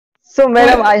So,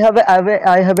 madam, What? I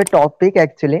have a topic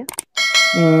actually.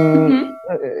 Mm,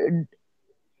 Hmm.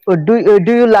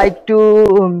 do you like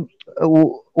to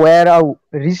wear a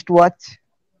wristwatch?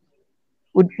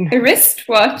 Would A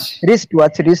wristwatch?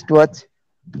 wristwatch?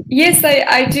 Yes,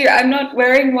 I do. I'm not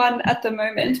wearing one at the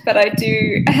moment, but I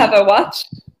do have a watch.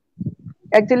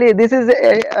 Actually, this is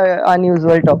a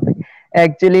unusual topic.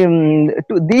 Actually,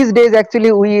 these days,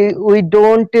 actually, we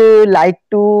don't like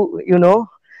to,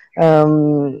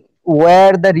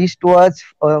 wear the wristwatch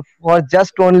for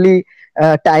just only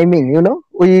timing.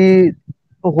 We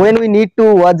when we need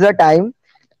to watch the time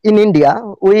in India,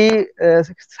 we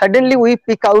suddenly we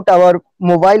pick out our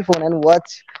mobile phone and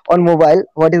watch on mobile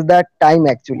what is the time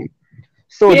actually.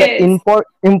 So the Yes,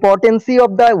 importance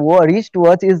of the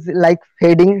wristwatch is like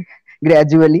fading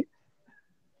gradually,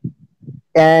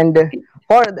 and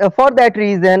for that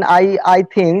reason I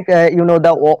think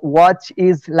the watch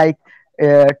is like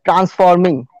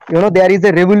transforming. There is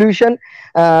a revolution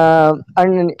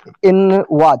and in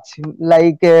watch,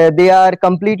 like they are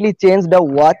completely changed the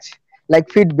watch, like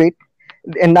Fitbit,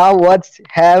 and now watch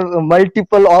have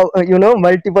multiple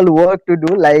multiple work to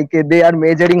do, like they are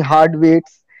measuring heart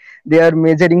beats, they are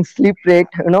measuring sleep rate,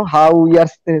 how we are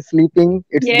sleeping,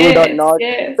 it's good or yes, not.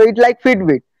 yes. So it's like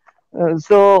Fitbit.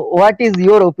 So, what is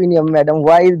your opinion, madam?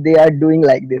 Why they are doing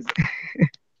like this?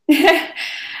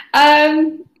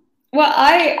 um, well,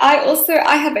 I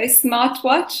have a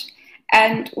smartwatch,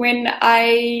 and when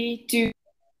I do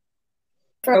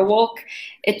for a walk,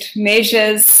 it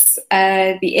measures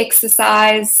the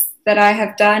exercise that I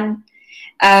have done.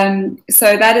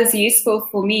 So that is useful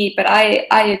for me. But I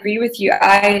agree with you.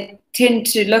 I tend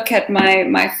to look at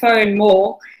my phone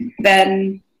more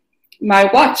than my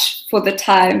watch for the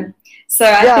time. So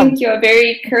I Yeah, think you're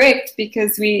very correct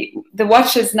because the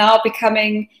watch is now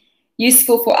becoming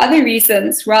useful for other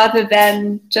reasons rather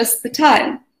than just the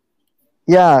time.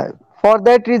 yeah. For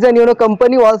that reason,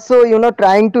 company also,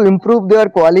 trying to improve their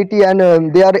quality,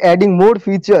 and they are adding more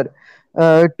feature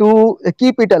to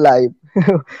keep it alive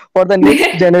for the next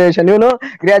generation.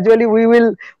 Gradually we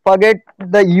will forget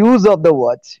the use of the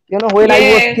watch. Yes, When I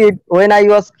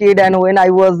was kid, and when I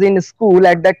was in school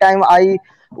at that time, I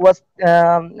was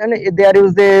and there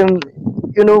is a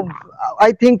you know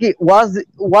I think it was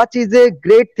watch is a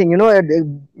great thing, a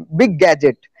big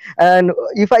gadget, and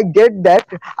if I get that,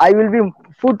 I will be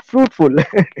fruitful.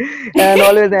 And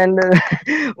always, and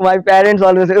my parents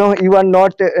always say, oh, you are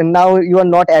not now you are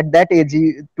not at that age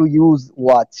to use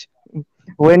watch.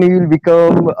 When you will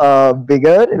become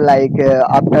bigger, like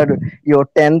after your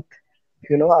 10th,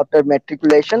 after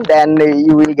matriculation, then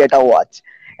you will get a watch.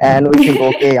 And we think,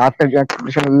 okay, after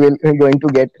graduation we will going to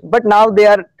get, but now they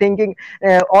are thinking,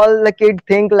 all the kids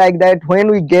think like that, when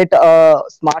we get a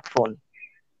smartphone,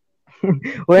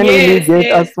 when will we yes, get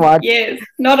a yes, smart. yes.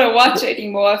 Not a watch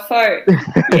anymore, a phone.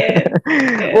 Yes,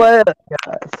 yes. Well,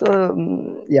 yeah,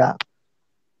 so yeah.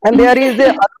 And there is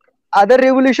a other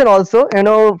revolution also,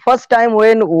 first time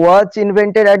when watch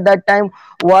invented, at that time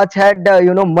watch had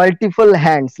multiple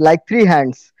hands, like three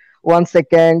hands, 1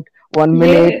 second, 1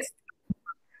 minute, Yes,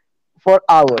 for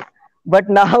hour. But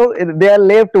now they are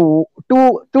left to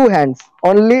two hands,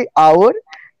 only hour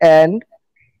and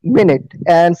minute,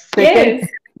 and second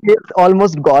yes, is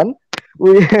almost gone.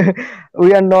 We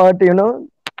we are not,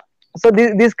 so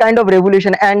this kind of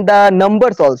revolution, and the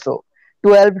numbers also,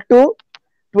 12 to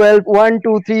 12, 1,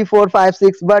 2, 3, 4, 5,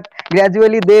 6. But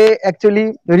gradually they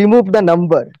actually remove the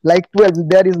number, like 12,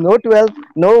 there is no 12,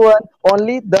 no 1,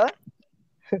 only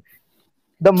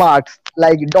the marks,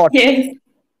 like dots. yes,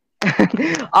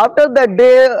 After that,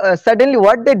 they suddenly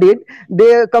what they did,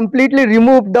 they completely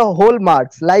removed the whole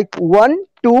marks, like 1,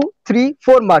 2, 3,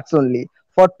 4 marks only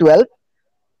for 12,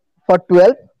 for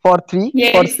 12, for 3,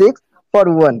 for yes, 6, for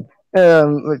 1,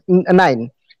 9.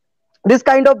 This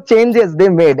kind of changes they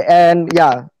made, and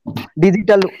yeah,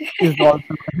 digital is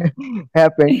also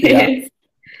happened. Yeah. yes.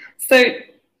 So,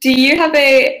 do you have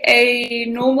a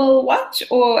normal watch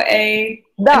or the a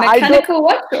i don't mechanical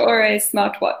watch or a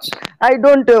smartwatch? I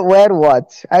don't wear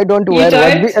watch. I don't You wear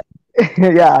watch. don't?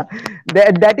 Yeah,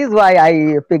 that is why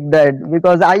I picked that,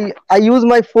 because I use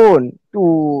my phone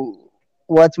to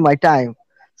watch my time.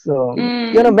 So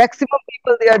Mm, maximum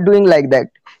people, they are doing like that.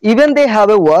 Even they have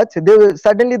a watch,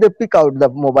 suddenly they pick out the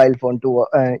mobile phone to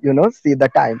see the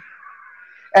time.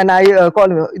 And I call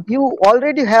him, you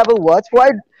already have a watch,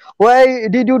 why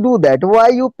did you do that, why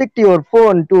you picked your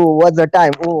phone to watch the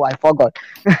time? Oh, I forgot.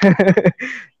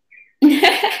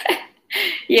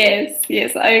 yes,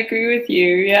 yes, I agree with you.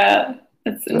 Yeah,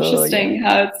 it's So yeah, interesting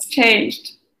how it's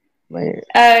changed. my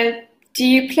Uh, do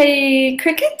you play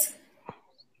cricket?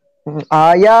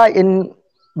 yeah, in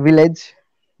village.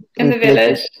 In We the play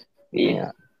village. cricket.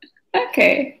 Yeah. Yeah.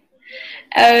 Okay.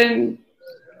 Um,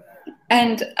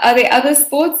 and are there other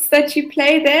sports that you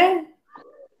play there?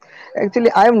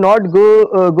 Actually, I'm not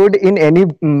good in any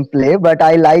play, but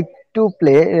I like to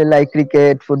play like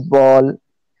cricket, football,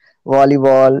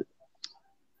 volleyball,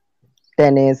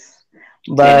 tennis.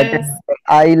 But Tennis.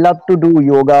 I love to do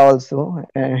yoga also.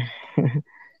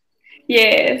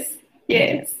 Yes. Yeah.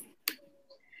 Yes.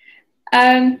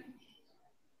 Um,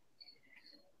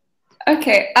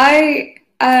 okay. I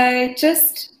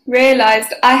just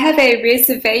realized I have a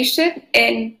reservation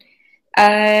in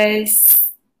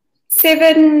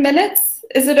 7 minutes.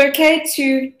 Is it okay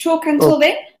to talk until Okay.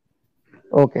 then?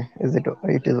 Okay. Is it?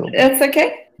 It is okay. That's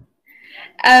okay.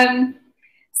 Um,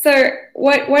 so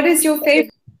what is your favorite?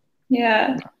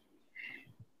 Yeah.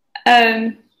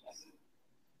 Um,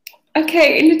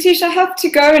 okay, Letitia, I have to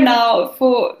go now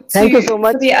Thank you so for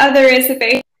much. the other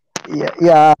reservation Yeah.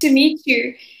 Yeah. to meet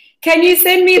you. Can you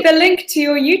send me the link to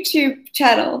your YouTube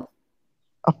channel?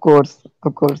 Of course.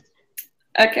 Of course.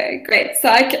 Okay, great. So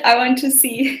I want to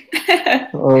see.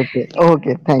 Okay.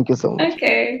 Okay. Thank you so much.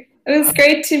 Okay, it was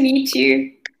great to meet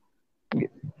you.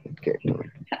 Okay.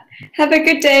 Have a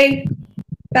good day.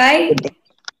 Bye.